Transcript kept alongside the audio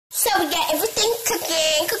So we got everything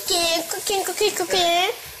cooking.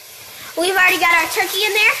 We've already got our turkey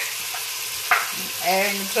in there.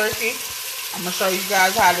 Adding the turkey. I'm going to show you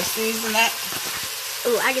guys how to season that.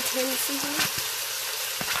 Oh, I get to hand the seasoning.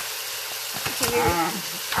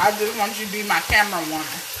 I just want you to be my camera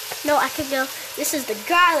woman. No, I could go. This is the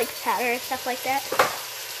garlic powder and stuff like that.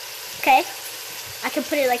 Okay. I can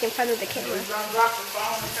put it like in front of the camera. We're going to drop the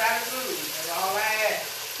phone inside the food. That's all I add.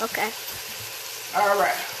 Okay. All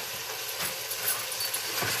right.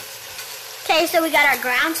 Okay, so we got our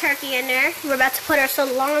ground turkey in there. We're about to put our the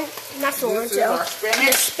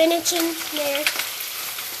spinach in there.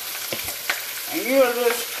 And you'll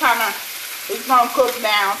just kind of, it's going to cook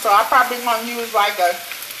down. So I'm probably going to use like a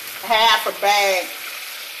half a bag.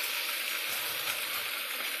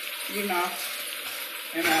 You know.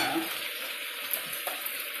 And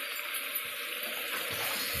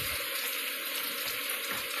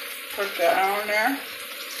put that on there.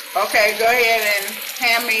 Okay, go ahead and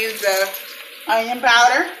hand me the onion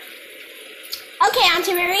powder. Okay,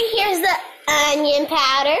 Auntie Marie, here's the onion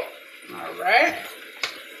powder. All right.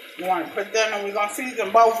 You want to put that in, we're going to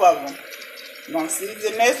season both of them. We're going to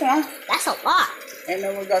season this one. That's a lot. And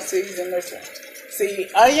then we're going to season this one. See,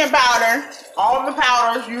 onion powder, all the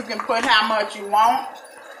powders, you can put how much you want.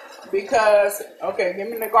 Because, okay, give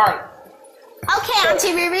me the garlic. Okay,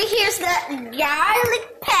 Auntie Marie, here's the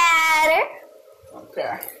garlic powder.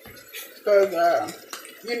 Okay. Because,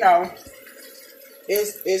 you know,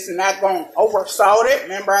 it's not going to over-salt it.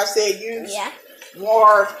 Remember I said use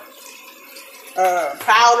more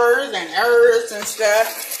powders and herbs and stuff.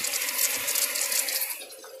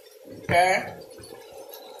 Okay.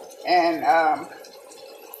 And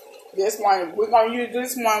this one, we're going to use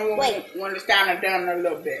this one when it's kind of done a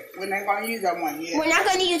little bit. We're not going to use that one yet. We're not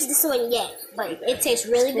going to use this one yet, but it tastes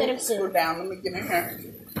really good in soup. Screw down. Let me get in here.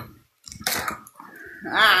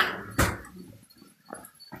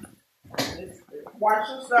 Watch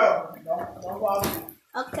the stove. Don't walk in.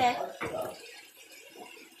 Okay.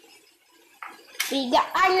 We got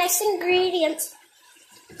our next ingredients.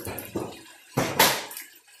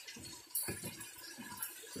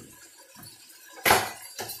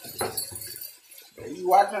 You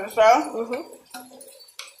watching the show? Mm-hmm.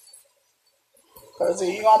 Because if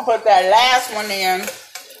you're going to put that last one in,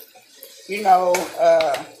 you know,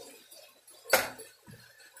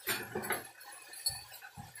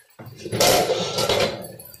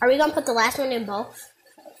 are we going to put the last one in both?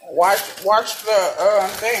 watch the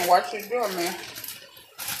thing. Watch you doing, man.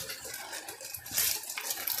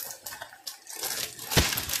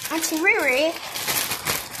 Auntie Riri.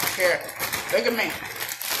 Here, look at me.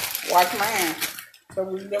 Watch my hand. So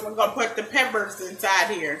then we're going to put the peppers inside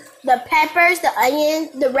here. The peppers, the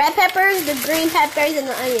onions, the red peppers, the green peppers, and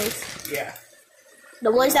the onions. Yeah.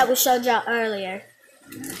 The ones that we showed y'all earlier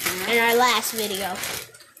in our last video.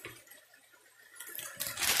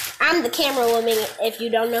 I'm the camera woman if you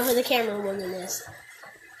don't know who the camera woman is.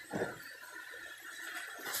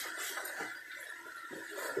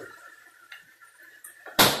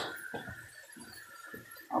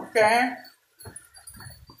 Okay.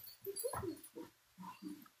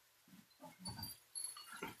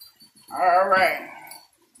 All right.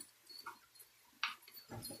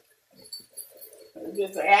 It's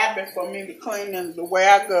just a habit for me to clean them the way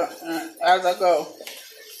I go, as I go.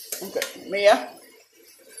 Okay, Mia.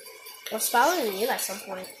 I was following you at some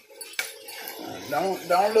point.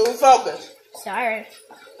 Don't lose focus. Sorry.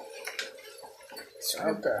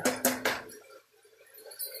 Okay.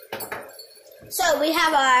 So we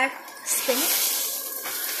have our spinach.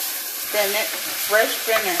 Spinach, fresh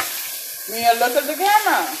spinach. Mia, look at the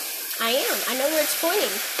camera. I am. I know where it's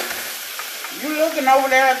pointing. You looking over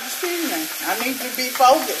there at the seasoning. I need you to be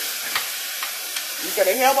focused. You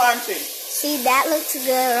gotta help, auntie. See, that looks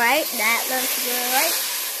good, right? That looks good, right?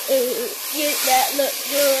 Yeah, that looks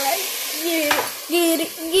good, right? Yeah,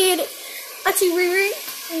 get it. Auntie Riri.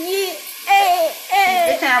 Yeah. Keep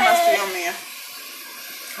the camera still, Mia.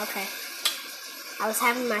 Okay. I was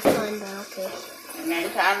having my fun, but okay. It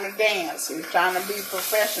ain't time to dance. It's trying to be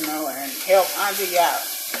professional and help auntie out.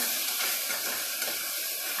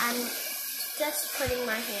 I'm just putting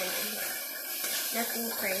my hand in here. Nothing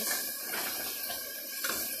crazy.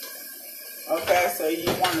 Okay, so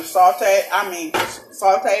you want to saute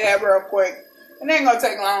that real quick. It ain't going to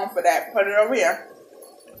take long for that. Put it over here.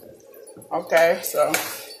 Okay, so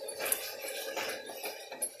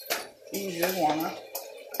you just want to,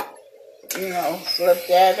 flip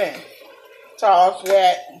that and toss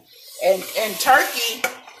that. And turkey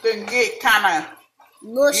can get kind of,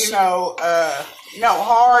 mushy.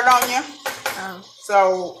 hard on you. Oh.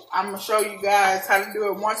 So I'm going to show you guys how to do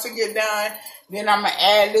it. Once it get done, Then I'm going to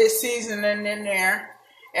add this seasoning in there.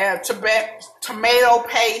 Tomato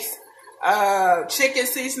paste, chicken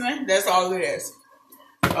seasoning. That's all it is.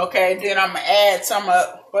 Okay, then I'm going to add some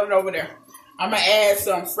up. Put it over there. I'm going to add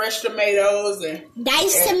some fresh tomatoes and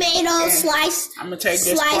diced tomatoes, sliced. I'm going to take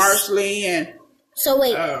this parsley and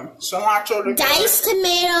cilantro together. Diced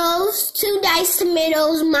tomatoes, 2 diced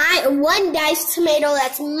tomatoes, 1 diced tomato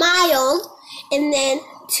that's mild, and then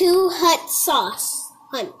 2 hot sauce.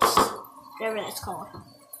 Hunts. Whatever that's called.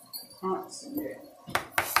 Hunts, yeah.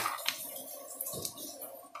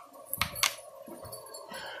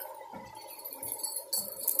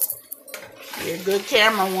 You're a good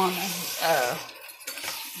camera woman.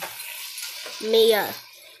 Mia.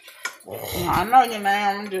 I know your name.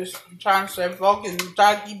 I'm just trying to stay focused and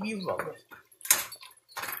try to keep you focused.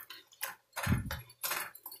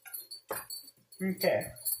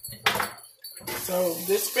 Okay. So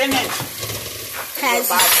this spinach has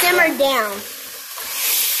simmered down.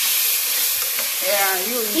 Yeah,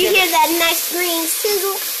 you hear that nice green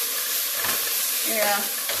sizzle? Yeah.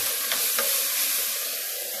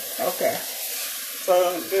 Okay. So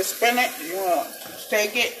this spinach, you want to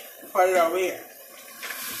take it, put it over here.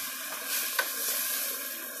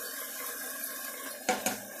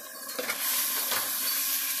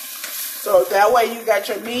 So that way you got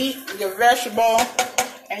your meat, your vegetable,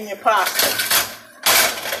 and your pasta.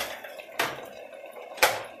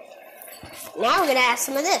 Now we're going to add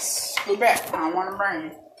some of this. Go back. I don't want to burn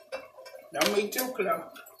you. Don't be too close.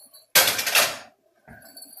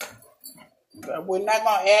 But we're not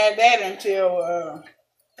going to add that until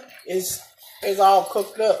it's all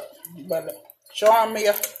cooked up. But showing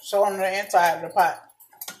the inside of the pot.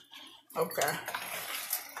 Okay.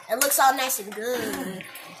 It looks all nice and good.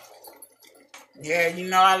 Yeah, you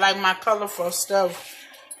know, I like my colorful stuff.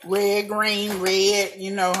 Red, green, red.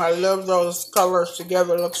 You know, I love those colors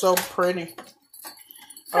together. Look so pretty.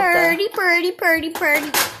 Okay.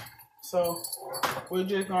 Pretty. So, we're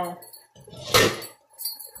just going to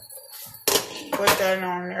put that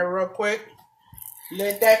on there real quick.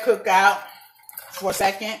 Let that cook out for a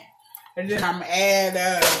second. And then I'm going to add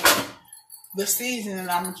the seasoning.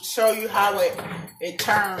 I'm going to show you how it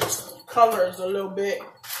turns colors a little bit.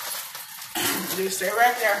 Just stay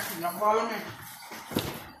right there. Don't follow me.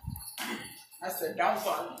 I said, don't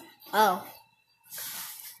follow me. Oh.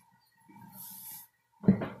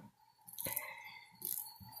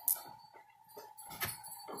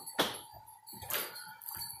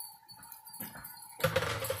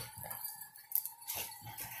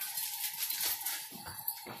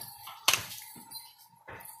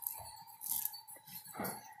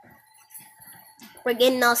 We're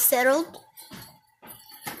getting all settled.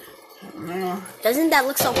 Yeah. Doesn't that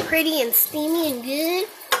look so pretty and steamy and good?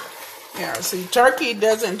 Yeah, see, turkey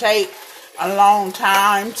doesn't take a long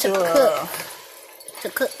time to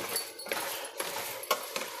cook.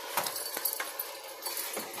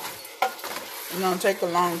 It don't take a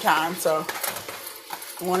long time, so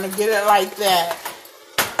you want to get it like that.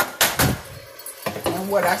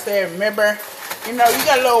 And what I said, remember, you know, you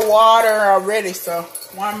got a little water already, so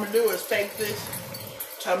what I'm going to do is take this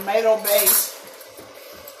tomato base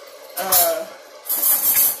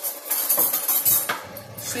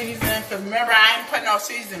seasoning, because remember I ain't put no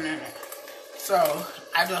seasoning in it, so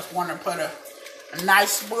I just want to put a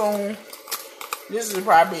nice spoon. This is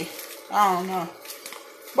probably, I don't know,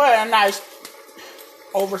 but a nice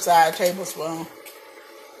oversized tablespoon.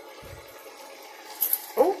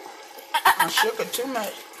 Oh, I shook it too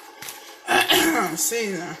much.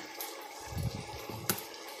 Seasoning.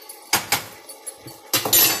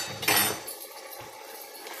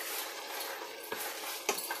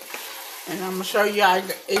 And I'm going to show you how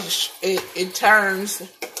it turns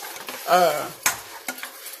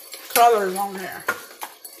colors on there.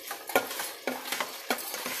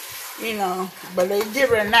 You know, but they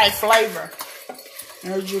give it a nice flavor,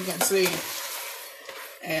 as you can see.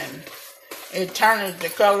 And it turns the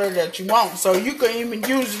color that you want. So you can even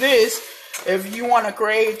use this if you want to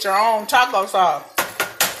create your own taco sauce.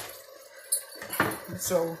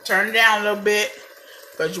 So turn it down a little bit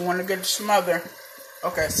because you want to get the smother.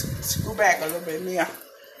 Okay, screw back a little bit, Mia.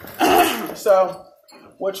 So,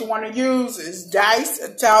 what you want to use is diced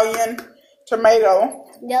Italian tomato.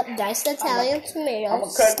 Yep, diced Italian tomato. I'm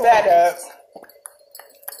going to cut that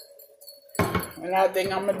up. And I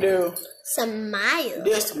think I'm going to do some mayo.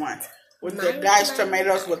 This one with the diced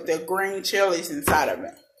tomatoes with the green chilies inside of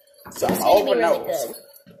it. So, I'm going to open those.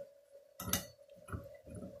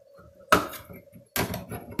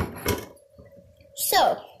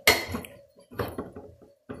 So,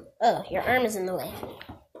 oh, your arm is in the way.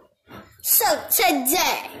 So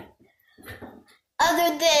today,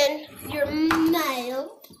 other than your mild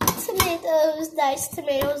tomatoes, diced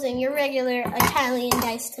tomatoes, and your regular Italian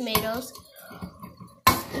diced tomatoes,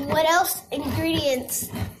 what else ingredients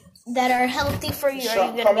that are healthy for you are you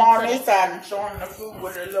going to be putting? Come on this side and show them the food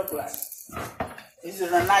what it look like. Is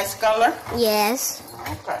it a nice color? Yes.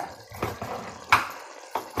 Okay.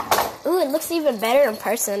 Ooh, it looks even better in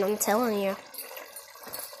person, I'm telling you.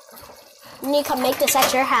 You need to come make this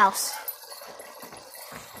at your house.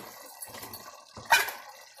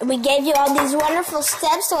 And we gave you all these wonderful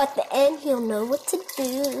steps, so at the end, you'll know what to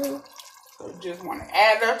do. So you just want to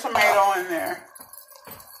add the tomato in there.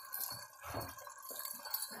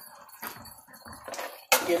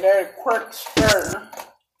 Give that a quick stir.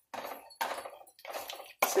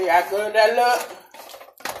 See how good that look?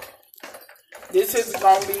 This is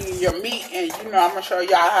going to be your meat, and you know I'm going to show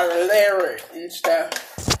y'all how to layer it and stuff.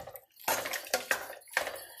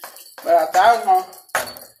 But I thought I was going to,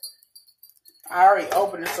 I already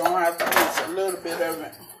opened it, so I don't have to mix a little bit of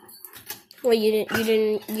it. Well, you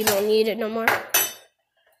don't need it no more?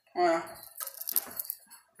 Well,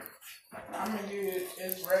 I'm going to use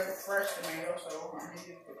this regular fresh tomato, so I'm going to use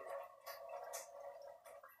it.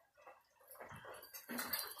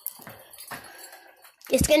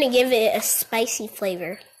 It's going to give it a spicy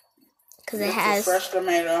flavor. Because it has fresh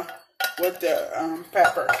tomato with the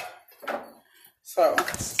pepper. So,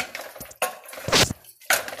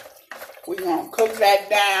 we're going to cook that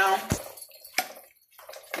down.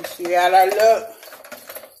 You see how that look?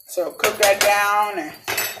 So, cook that down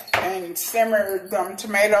and simmer them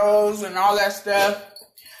tomatoes and all that stuff.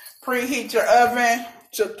 Preheat your oven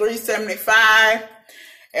to 375.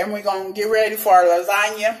 And we're going to get ready for our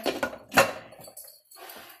lasagna.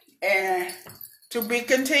 And to be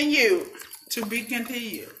continued. To be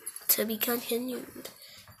continued. To be continued.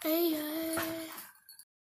 Hey.